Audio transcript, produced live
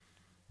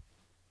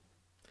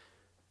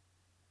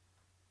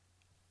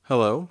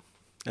Hello,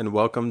 and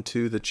welcome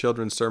to the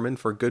Children's Sermon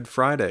for Good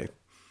Friday.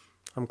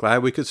 I'm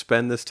glad we could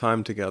spend this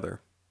time together.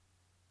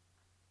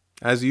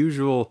 As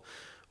usual,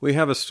 we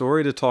have a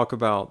story to talk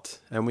about,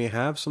 and we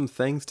have some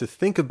things to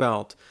think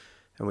about,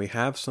 and we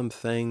have some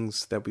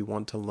things that we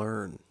want to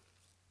learn.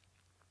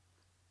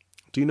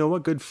 Do you know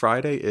what Good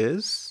Friday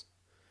is?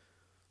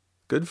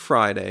 Good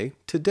Friday,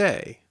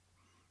 today,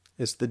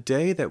 is the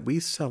day that we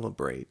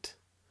celebrate,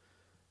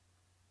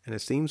 and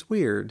it seems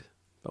weird,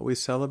 but we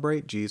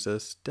celebrate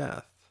Jesus'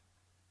 death.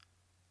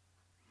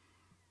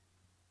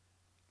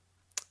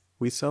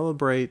 We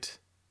celebrate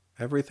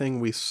everything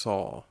we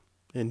saw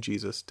in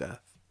Jesus'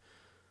 death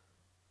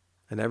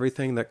and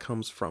everything that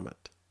comes from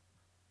it.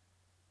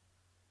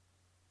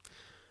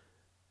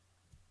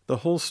 The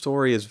whole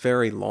story is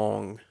very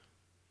long,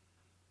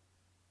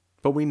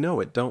 but we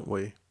know it, don't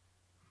we?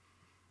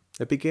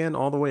 It began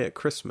all the way at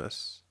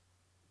Christmas.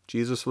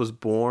 Jesus was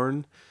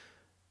born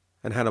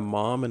and had a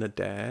mom and a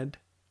dad.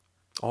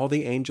 All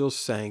the angels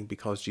sang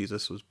because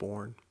Jesus was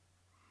born.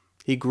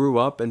 He grew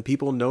up and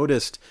people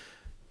noticed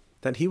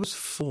that he was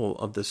full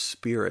of the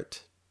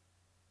Spirit,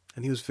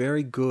 and he was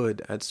very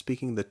good at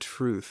speaking the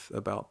truth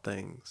about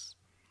things.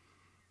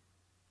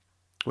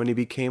 When he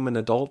became an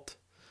adult,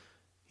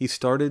 he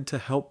started to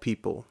help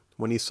people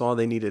when he saw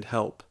they needed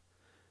help,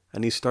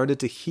 and he started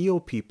to heal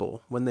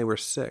people when they were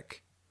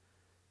sick.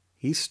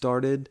 He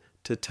started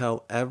to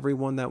tell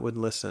everyone that would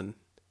listen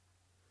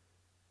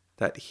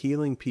that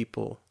healing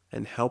people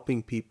and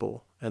helping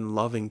people and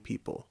loving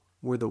people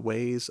were the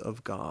ways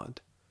of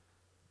God.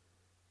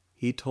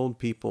 He told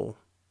people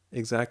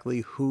exactly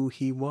who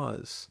he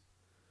was,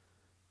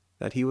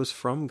 that he was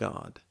from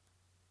God,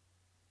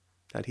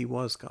 that he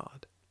was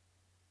God.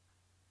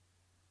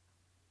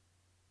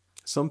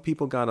 Some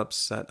people got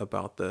upset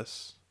about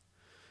this.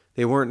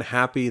 They weren't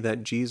happy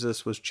that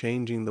Jesus was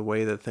changing the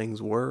way that things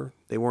were.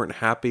 They weren't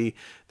happy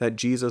that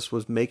Jesus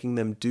was making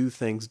them do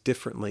things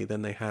differently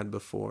than they had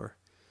before.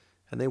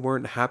 And they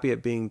weren't happy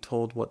at being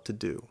told what to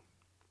do.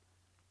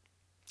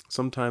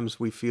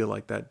 Sometimes we feel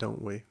like that,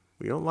 don't we?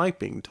 We don't like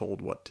being told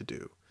what to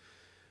do.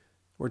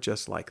 We're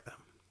just like them.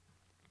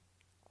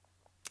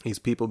 These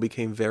people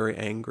became very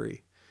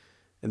angry,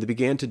 and they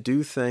began to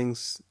do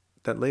things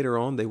that later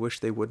on they wish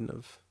they wouldn't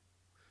have.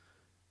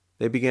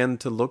 They began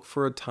to look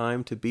for a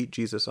time to beat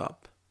Jesus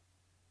up.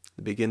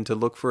 They began to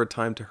look for a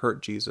time to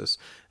hurt Jesus,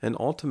 and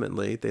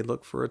ultimately they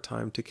looked for a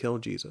time to kill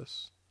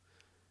Jesus.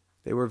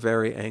 They were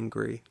very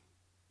angry,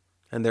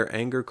 and their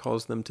anger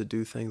caused them to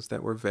do things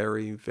that were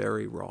very,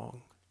 very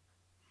wrong.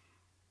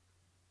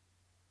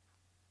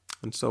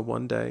 And so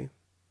one day,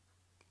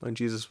 when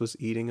Jesus was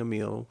eating a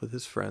meal with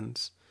his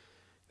friends,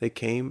 they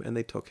came and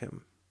they took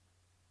him.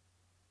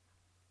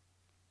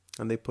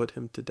 And they put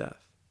him to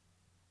death.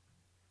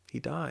 He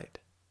died.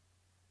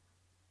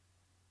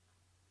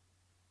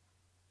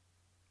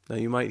 Now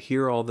you might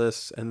hear all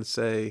this and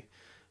say,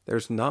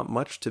 there's not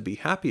much to be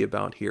happy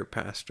about here,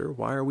 Pastor.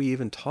 Why are we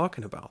even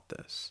talking about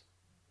this?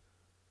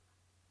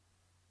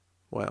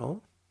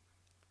 Well,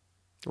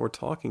 we're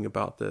talking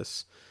about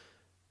this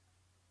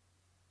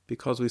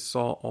because we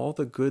saw all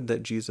the good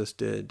that Jesus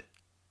did.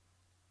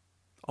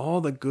 All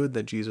the good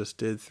that Jesus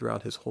did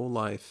throughout his whole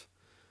life.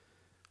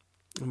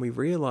 And we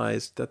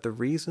realized that the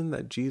reason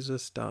that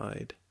Jesus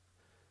died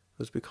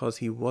was because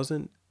he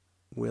wasn't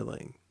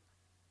willing.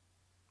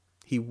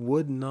 He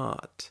would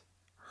not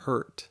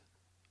hurt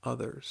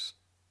others.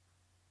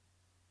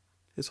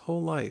 His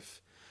whole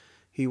life,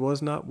 he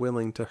was not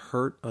willing to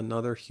hurt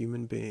another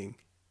human being.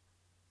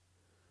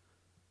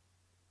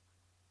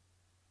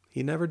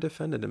 He never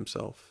defended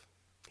himself.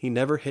 He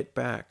never hit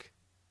back.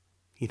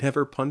 He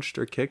never punched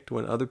or kicked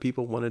when other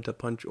people wanted to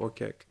punch or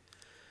kick.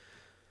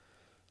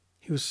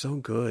 He was so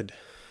good.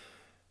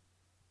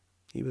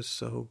 He was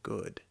so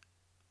good.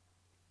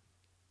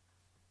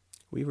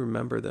 We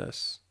remember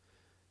this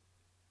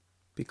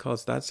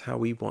because that's how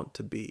we want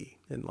to be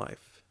in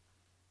life.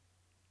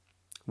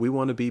 We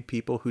want to be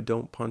people who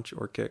don't punch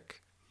or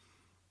kick.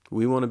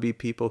 We want to be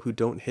people who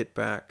don't hit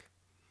back.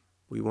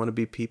 We want to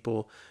be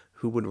people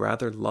who would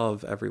rather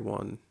love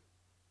everyone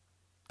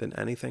than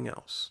anything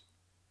else.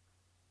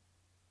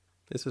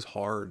 This is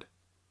hard.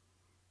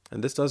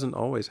 And this doesn't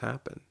always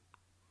happen.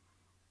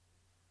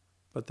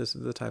 But this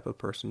is the type of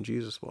person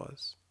Jesus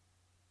was.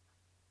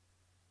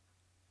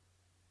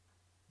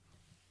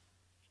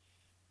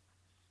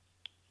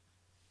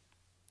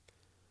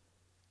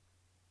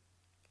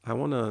 I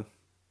want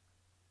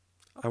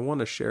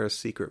to share a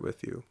secret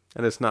with you,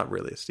 and it's not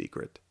really a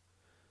secret.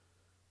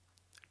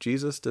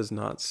 Jesus does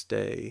not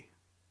stay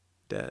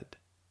dead.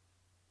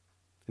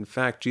 In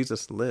fact,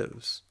 Jesus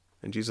lives,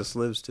 and Jesus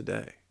lives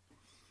today.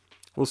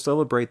 We'll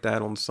celebrate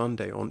that on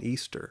Sunday, on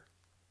Easter.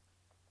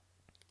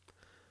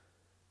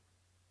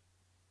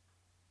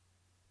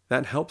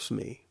 That helps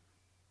me,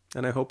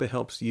 and I hope it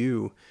helps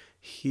you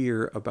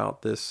hear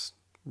about this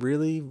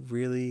really,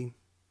 really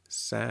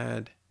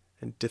sad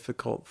and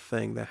difficult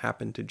thing that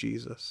happened to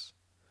Jesus.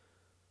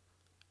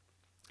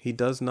 He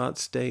does not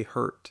stay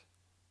hurt.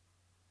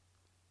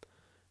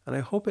 And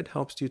I hope it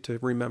helps you to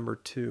remember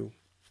too,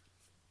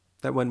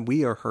 that when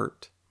we are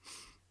hurt,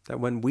 that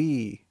when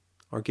we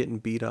are getting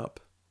beat up,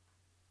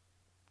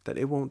 that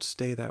it won't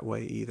stay that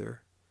way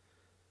either.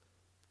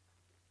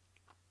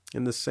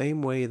 In the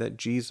same way that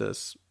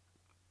Jesus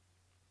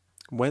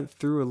went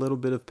through a little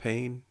bit of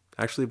pain,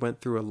 actually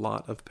went through a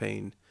lot of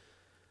pain,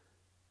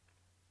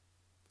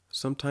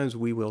 sometimes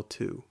we will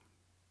too.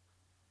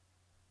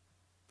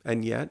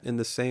 And yet, in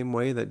the same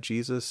way that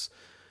Jesus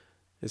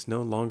is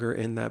no longer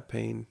in that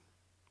pain,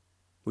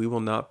 we will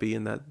not be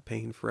in that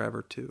pain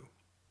forever too.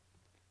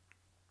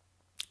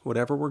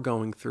 Whatever we're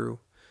going through,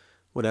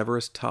 whatever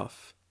is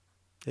tough,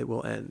 it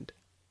will end.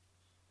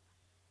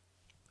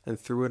 And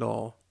through it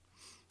all,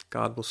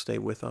 God will stay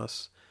with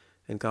us,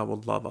 and God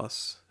will love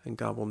us, and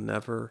God will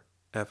never,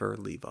 ever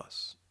leave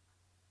us.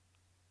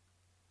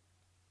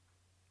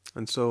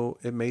 And so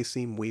it may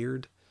seem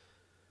weird,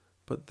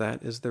 but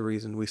that is the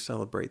reason we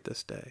celebrate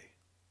this day.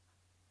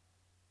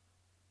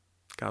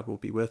 God will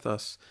be with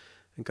us,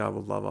 and God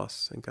will love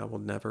us, and God will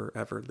never,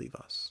 ever leave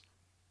us.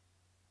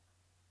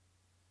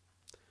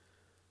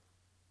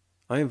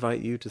 I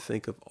invite you to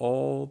think of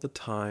all the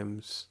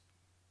times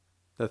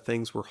that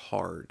things were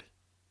hard.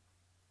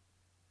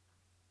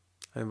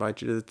 I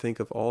invite you to think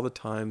of all the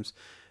times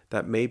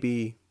that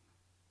maybe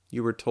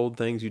you were told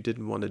things you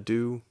didn't want to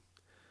do,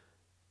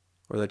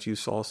 or that you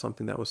saw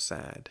something that was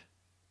sad,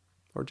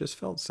 or just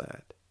felt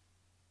sad.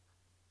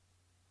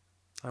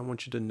 I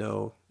want you to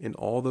know in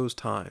all those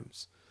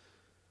times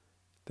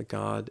that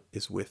God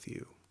is with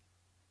you.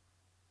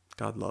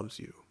 God loves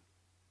you.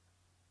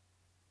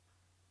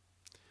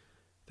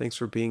 Thanks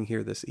for being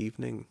here this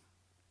evening,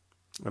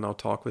 and I'll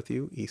talk with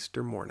you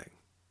Easter morning.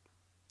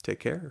 Take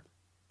care.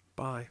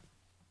 Bye.